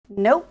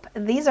Nope,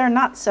 these are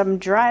not some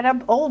dried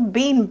up old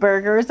bean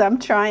burgers I'm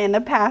trying to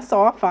pass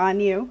off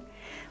on you.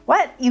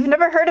 What, you've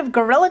never heard of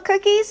Guerrilla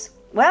cookies?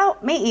 Well,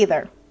 me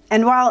either.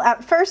 And while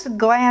at first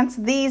glance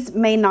these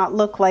may not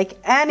look like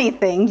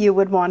anything you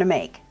would want to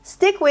make,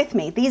 stick with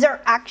me, these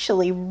are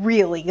actually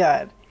really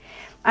good.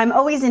 I'm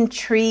always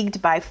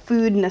intrigued by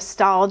food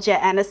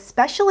nostalgia and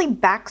especially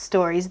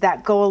backstories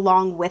that go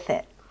along with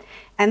it.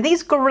 And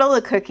these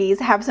Guerrilla cookies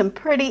have some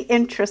pretty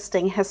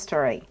interesting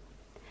history.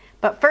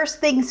 But first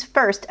things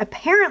first,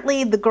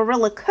 apparently the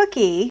Guerrilla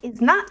cookie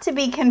is not to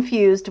be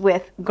confused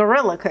with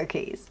Gorilla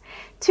cookies,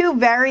 two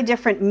very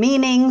different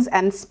meanings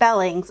and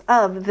spellings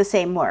of the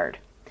same word.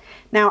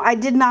 Now, I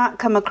did not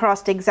come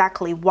across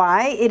exactly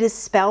why it is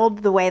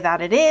spelled the way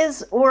that it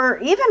is, or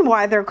even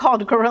why they're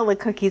called Guerrilla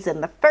cookies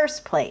in the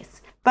first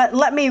place. But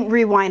let me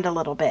rewind a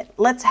little bit.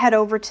 Let's head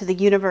over to the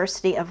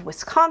University of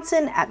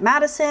Wisconsin at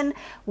Madison,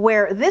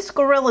 where this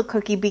Guerrilla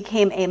cookie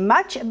became a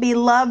much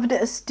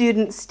beloved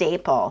student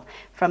staple.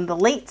 From the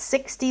late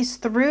 60s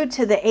through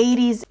to the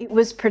 80s, it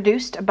was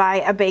produced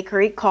by a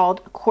bakery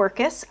called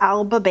Quercus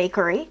Alba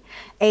Bakery.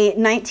 A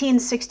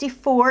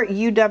 1964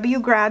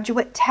 UW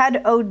graduate,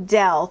 Ted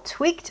Odell,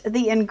 tweaked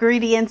the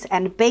ingredients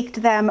and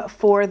baked them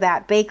for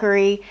that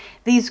bakery.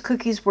 These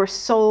cookies were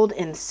sold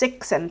in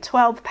 6 and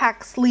 12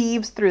 pack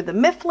sleeves through the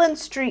Mifflin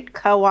Street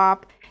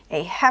Co-op,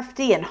 a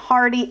hefty and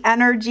hearty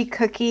energy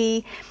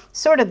cookie,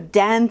 sort of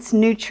dense,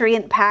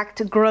 nutrient-packed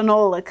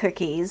granola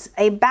cookies,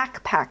 a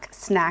backpack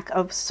snack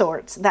of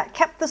sorts that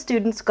kept the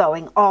students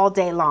going all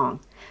day long.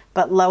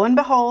 But lo and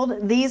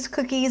behold, these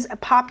cookies'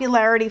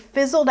 popularity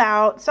fizzled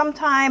out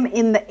sometime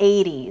in the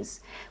 80s.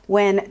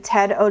 When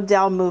Ted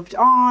Odell moved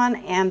on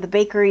and the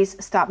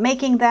bakeries stopped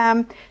making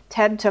them,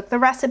 Ted took the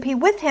recipe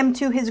with him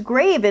to his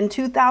grave in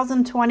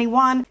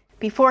 2021.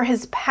 Before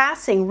his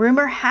passing,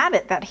 rumor had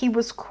it that he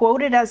was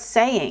quoted as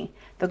saying,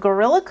 "The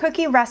Guerrilla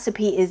cookie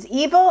recipe is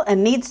evil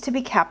and needs to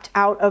be kept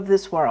out of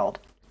this world."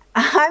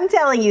 I'm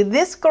telling you,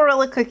 this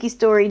Guerrilla cookie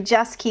story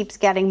just keeps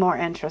getting more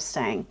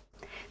interesting.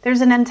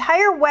 There's an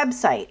entire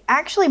website,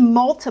 actually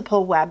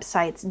multiple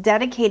websites,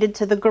 dedicated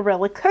to the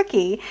Guerrilla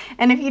cookie,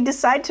 and if you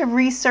decide to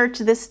research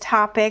this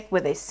topic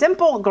with a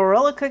simple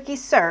Guerrilla cookie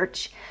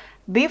search,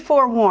 be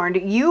forewarned,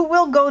 you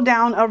will go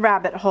down a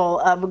rabbit hole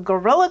of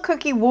Guerrilla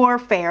cookie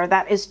warfare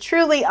that is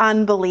truly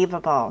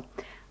unbelievable.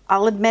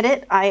 I'll admit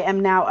it, I am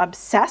now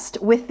obsessed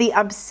with the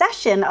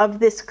obsession of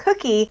this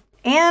cookie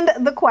and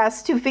the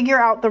quest to figure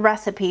out the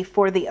recipe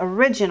for the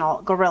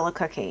original Guerrilla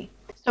cookie.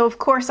 So of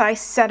course I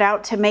set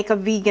out to make a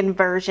vegan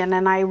version,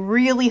 and I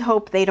really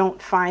hope they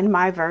don't find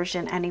my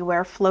version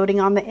anywhere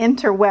floating on the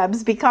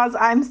interwebs, because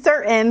I'm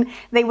certain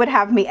they would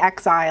have me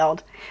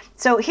exiled.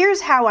 So here's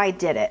how I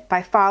did it,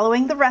 by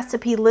following the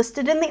recipe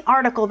listed in the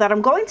article that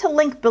I'm going to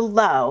link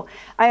below.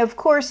 I of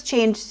course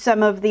changed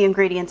some of the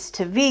ingredients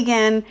to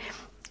vegan,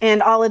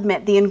 and I'll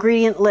admit the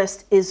ingredient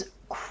list is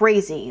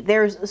crazy.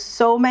 There's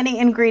so many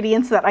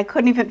ingredients that I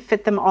couldn't even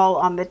fit them all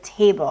on the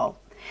table.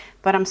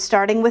 But I'm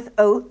starting with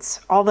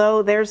oats,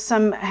 although there's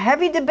some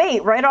heavy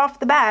debate right off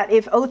the bat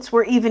if oats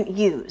were even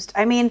used.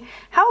 I mean,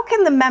 how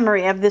can the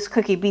memory of this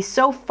cookie be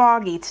so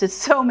foggy to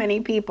so many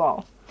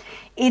people?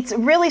 It's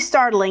really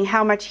startling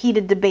how much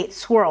heated debate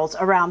swirls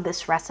around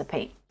this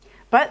recipe.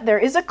 But there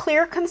is a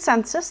clear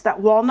consensus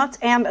that walnuts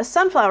and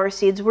sunflower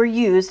seeds were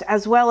used,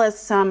 as well as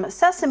some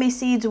sesame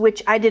seeds,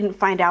 which I didn't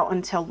find out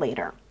until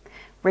later.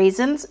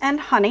 Raisins and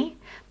honey,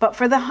 but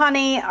for the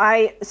honey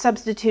I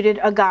substituted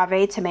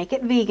agave to make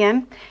it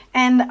vegan,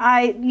 and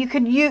you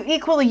could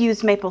equally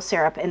use maple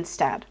syrup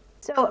instead.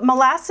 So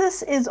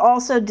molasses is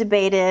also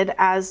debated,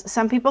 as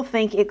some people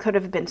think it could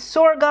have been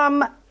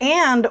sorghum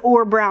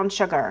or brown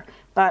sugar,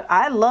 but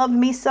I love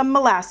me some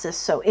molasses,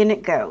 so in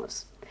it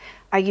goes.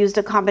 I used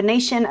a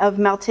combination of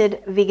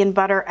melted vegan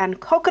butter and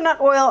coconut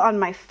oil on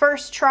my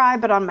first try,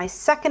 but on my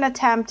second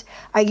attempt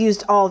I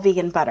used all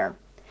vegan butter.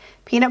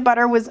 Peanut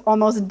butter was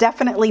almost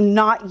definitely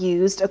not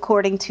used,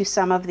 according to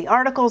some of the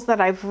articles that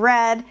I've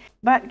read,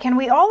 but can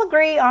we all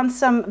agree on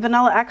some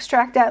vanilla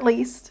extract at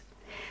least?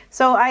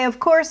 So I of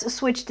course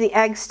switched the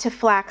eggs to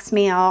flax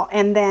meal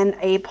and then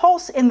a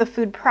pulse in the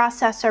food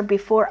processor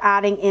before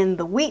adding in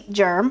the wheat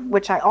germ,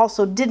 which I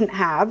also didn't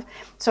have,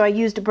 so I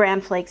used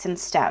bran flakes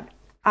instead.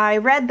 I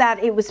read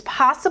that it was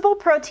possible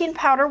protein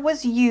powder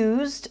was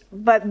used,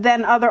 but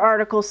then other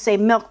articles say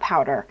milk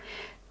powder.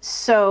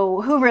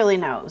 So who really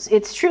knows?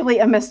 It's truly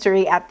a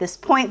mystery at this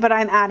point, but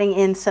I'm adding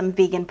in some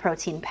vegan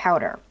protein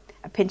powder.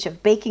 A pinch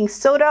of baking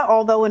soda,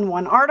 although in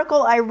one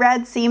article I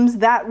read seems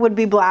that would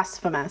be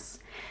blasphemous.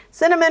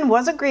 Cinnamon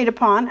was agreed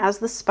upon as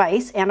the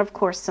spice, and of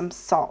course some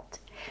salt.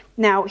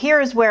 Now here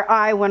is where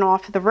I went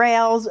off the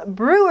rails.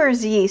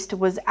 Brewer's yeast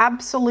was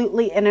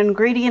absolutely an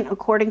ingredient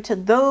according to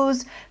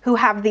those who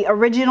have the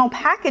original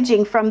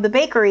packaging from the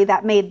bakery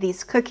that made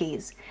these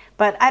cookies.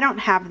 But I don't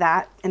have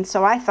that, and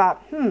so I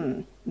thought,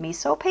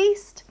 miso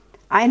paste?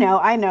 I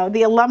know,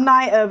 the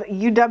alumni of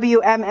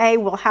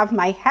UWMA will have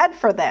my head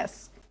for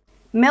this.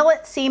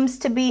 Millet seems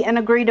to be an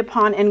agreed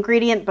upon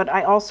ingredient, but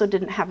I also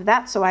didn't have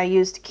that, so I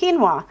used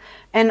quinoa.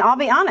 And I'll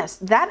be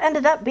honest, that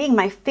ended up being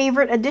my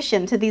favorite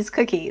addition to these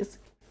cookies.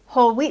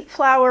 Whole wheat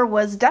flour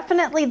was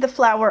definitely the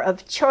flour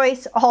of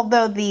choice,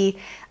 although the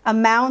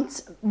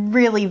amounts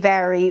really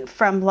vary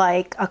from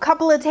like a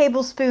couple of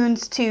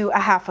tablespoons to a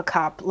half a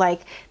cup.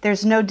 Like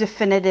there's no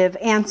definitive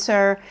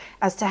answer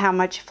as to how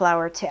much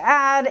flour to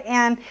add,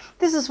 and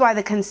this is why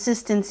the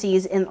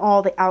consistencies in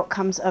all the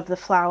outcomes of the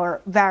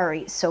flour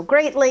vary so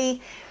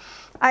greatly.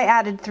 I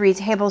added 3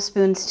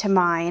 tablespoons to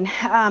mine,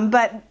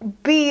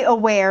 but be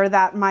aware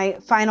that my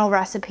final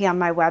recipe on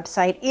my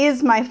website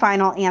is my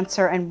final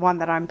answer and one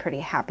that I'm pretty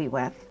happy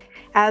with.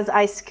 As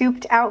I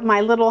scooped out my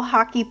little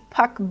hockey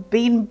puck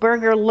bean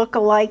burger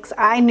lookalikes,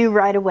 I knew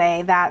right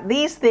away that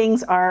these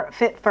things are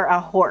fit for a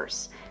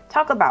horse.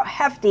 Talk about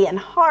hefty and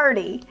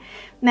hearty.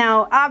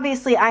 Now,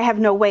 obviously, I have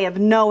no way of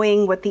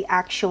knowing what the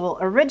actual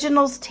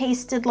originals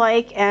tasted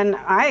like, and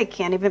I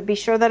can't even be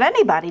sure that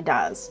anybody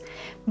does.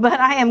 But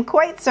I am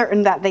quite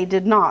certain that they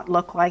did not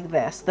look like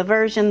this. The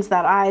versions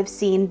that I've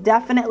seen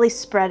definitely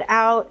spread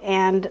out,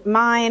 and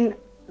mine,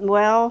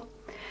 well,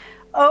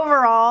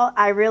 overall,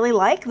 I really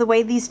like the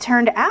way these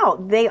turned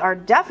out. They are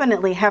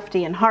definitely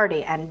hefty and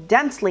hearty and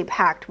densely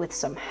packed with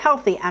some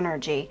healthy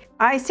energy.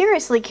 I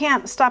seriously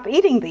can't stop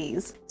eating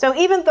these. So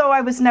even though I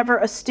was never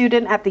a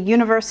student at the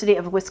University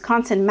of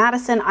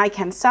Wisconsin-Madison, I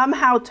can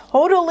somehow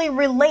totally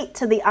relate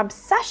to the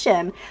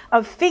obsession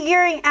of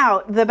figuring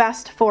out the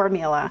best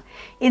formula.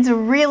 It's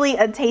really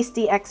a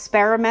tasty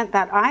experiment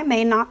that I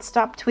may not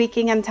stop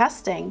tweaking and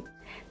testing.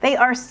 They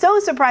are so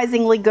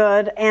surprisingly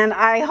good, and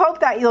I hope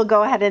that you'll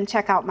go ahead and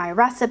check out my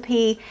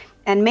recipe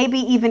and maybe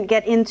even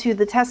get into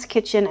the test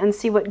kitchen and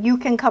see what you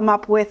can come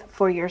up with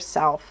for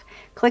yourself.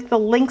 Click the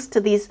links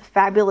to these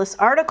fabulous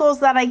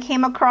articles that I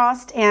came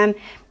across, and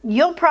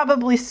you'll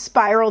probably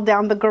spiral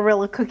down the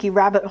Guerrilla cookie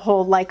rabbit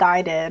hole like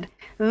I did.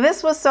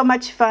 This was so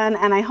much fun,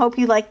 and I hope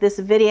you liked this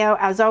video.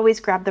 As always,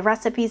 grab the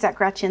recipes at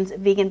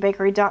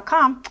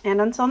Gretchen'sVeganBakery.com.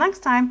 And until next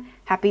time,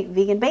 happy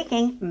vegan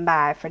baking.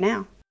 Bye for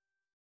now.